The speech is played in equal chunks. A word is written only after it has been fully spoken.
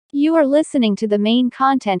You are listening to the main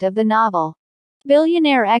content of the novel.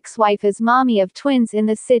 Billionaire ex-wife is mommy of twins in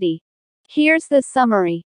the city. Here's the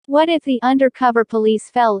summary. What if the undercover police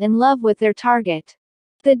fell in love with their target?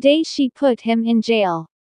 The day she put him in jail.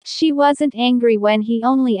 She wasn't angry when he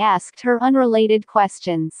only asked her unrelated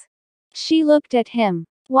questions. She looked at him.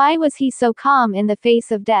 Why was he so calm in the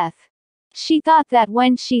face of death? She thought that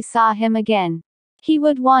when she saw him again, he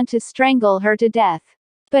would want to strangle her to death.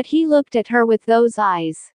 But he looked at her with those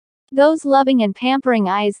eyes. Those loving and pampering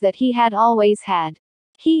eyes that he had always had.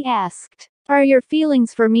 He asked, "Are your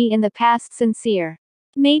feelings for me in the past sincere?"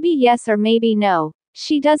 Maybe yes or maybe no.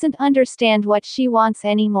 She doesn't understand what she wants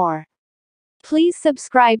anymore. Please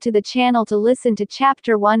subscribe to the channel to listen to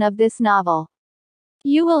chapter 1 of this novel.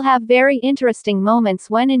 You will have very interesting moments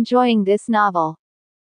when enjoying this novel.